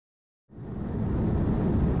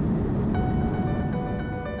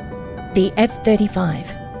The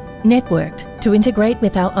F-35, networked to integrate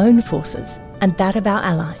with our own forces and that of our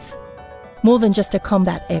allies. More than just a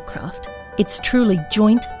combat aircraft, it's truly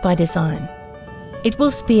joint by design. It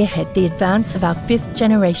will spearhead the advance of our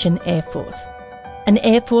fifth-generation Air Force, an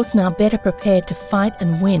Air Force now better prepared to fight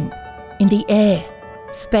and win in the air,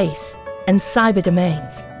 space and cyber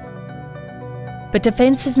domains. But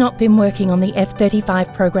Defence has not been working on the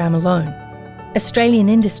F-35 program alone. Australian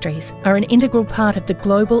industries are an integral part of the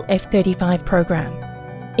global F-35 program,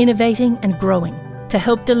 innovating and growing to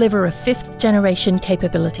help deliver a fifth-generation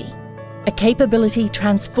capability, a capability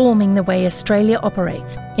transforming the way Australia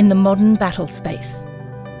operates in the modern battle space.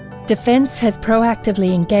 Defence has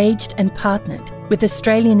proactively engaged and partnered with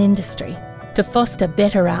Australian industry to foster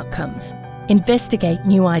better outcomes, investigate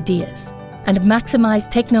new ideas, and maximise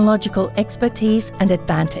technological expertise and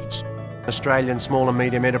advantage. Australian small and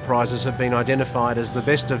medium enterprises have been identified as the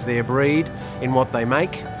best of their breed in what they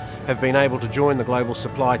make, have been able to join the global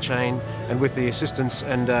supply chain, and with the assistance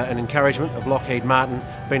and encouragement of Lockheed Martin,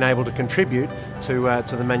 been able to contribute to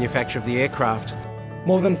the manufacture of the aircraft.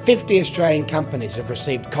 More than 50 Australian companies have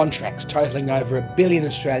received contracts totalling over $1 billion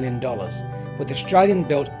Australian dollars, with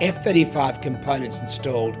Australian-built F-35 components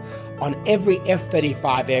installed on every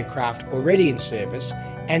F-35 aircraft already in service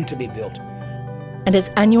and to be built. And as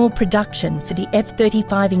annual production for the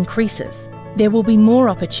F-35 increases, there will be more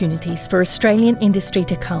opportunities for Australian industry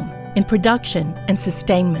to come in production and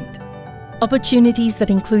sustainment. Opportunities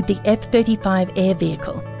that include the F-35 air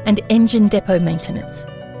vehicle and engine depot maintenance,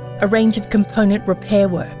 a range of component repair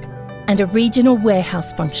work, and a regional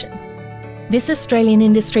warehouse function. This Australian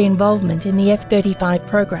industry involvement in the F-35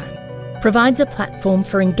 program provides a platform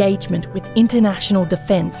for engagement with international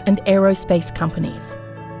defence and aerospace companies,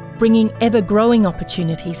 bringing ever-growing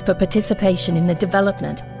opportunities for participation in the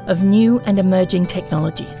development of new and emerging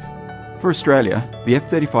technologies. For Australia, the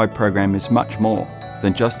F-35 program is much more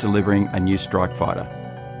than just delivering a new strike fighter.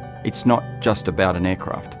 It's not just about an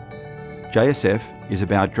aircraft. JSF is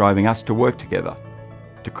about driving us to work together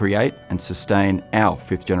to create and sustain our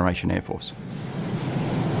fifth-generation Air Force.